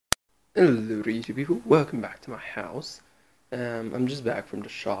Hello YouTube people, welcome back to my house. I'm just back from the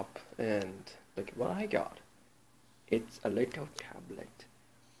shop and look at what I got. It's a little tablet.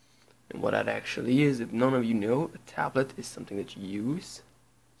 And what that actually is, if none of you know, a tablet is something that you use.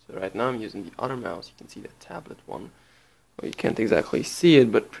 So right now I'm using the other mouse, you can see the tablet one. Well, you can't exactly see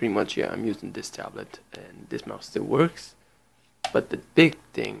it, but pretty much yeah, I'm using this tablet and this mouse still works. But the big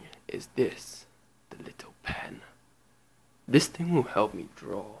thing is this, the little pen. This thing will help me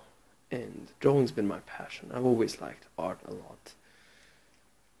draw. And drawing's been my passion. I've always liked art a lot.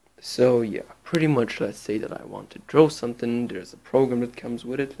 So yeah, pretty much let's say that I want to draw something. There's a program that comes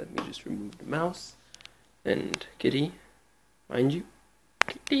with it. Let me just remove the mouse. And kitty, mind you.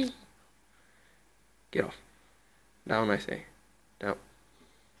 Kitty. Get off. Down, I say. Down.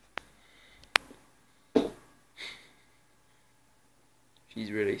 She's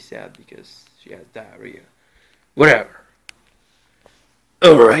really sad because she has diarrhea. Whatever.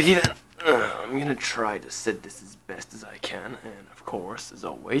 Alrighty then. I'm gonna try to set this as best as I can, and of course, as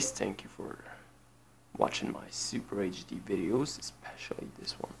always, thank you for watching my Super HD videos, especially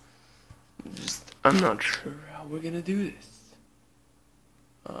this one. I'm not sure how we're gonna do this.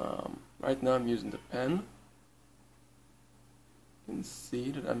 Right now I'm using the pen. You can see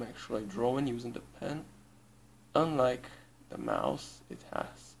that I'm actually drawing using the pen. Unlike the mouse, it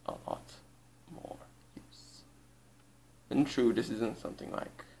has a lot more use. And true, this isn't something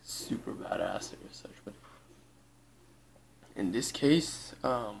like super badass or such, but in this case,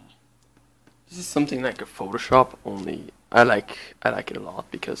 this is something like a Photoshop, only I like it a lot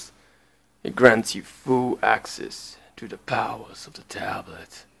because it grants you full access to the powers of the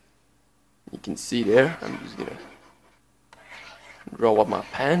tablet. You can see there, I'm just gonna draw up my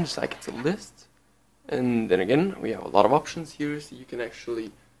pen just like it's a list, and then again we have a lot of options here, so you can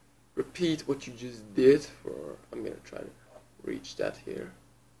actually repeat what you just did. I'm gonna try to reach that here.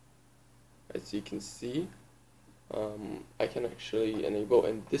 As you can see, I can actually enable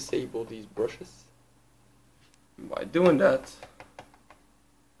and disable these brushes. And by doing that,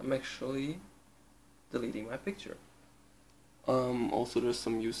 I'm actually deleting my picture. Also, there's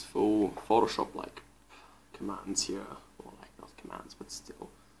some useful Photoshop-like commands here. Well, like not commands, but still.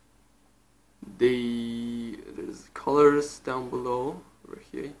 There's colors down below. Over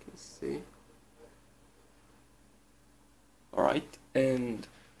here, you can see. Alright, and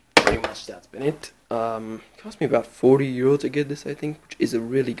pretty much that's been it. It cost me about €40 to get this, I think, which is a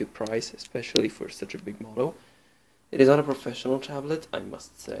really good price, especially for such a big model. It is not a professional tablet, I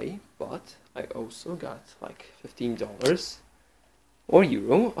must say, but I also got like $15 or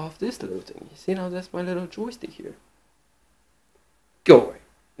euro off this little thing. You see now, that's my little joystick here. Go away,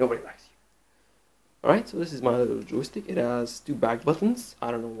 nobody likes you. Alright, so this is my little joystick. It has two back buttons.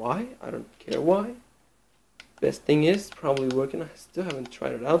 I don't know why, I don't care why. Best thing is probably working. I still haven't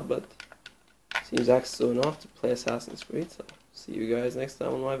tried it out, but seems accessible enough to play Assassin's Creed. So see you guys next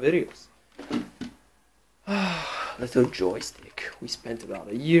time on my videos. Little joystick. We spent about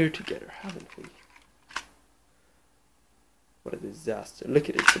a year together, haven't we? What a disaster! Look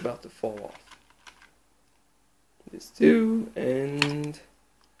at it; it's about to fall off. This too, and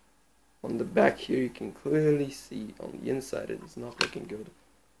on the back here you can clearly see on the inside it is not looking good.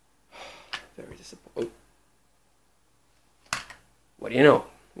 Very disappointing. What do you know?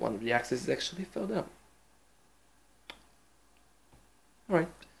 One of the axes actually fell down. Alright.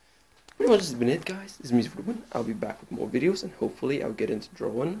 Pretty much this has been it, guys. This is Mizu. I'll be back with more videos, and hopefully I'll get into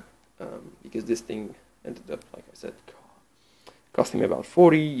drawing. Because this thing ended up, like I said, costing me about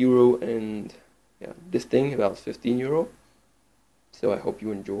 €40, and yeah, this thing about €15. So I hope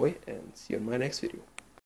you enjoy, and see you in my next video.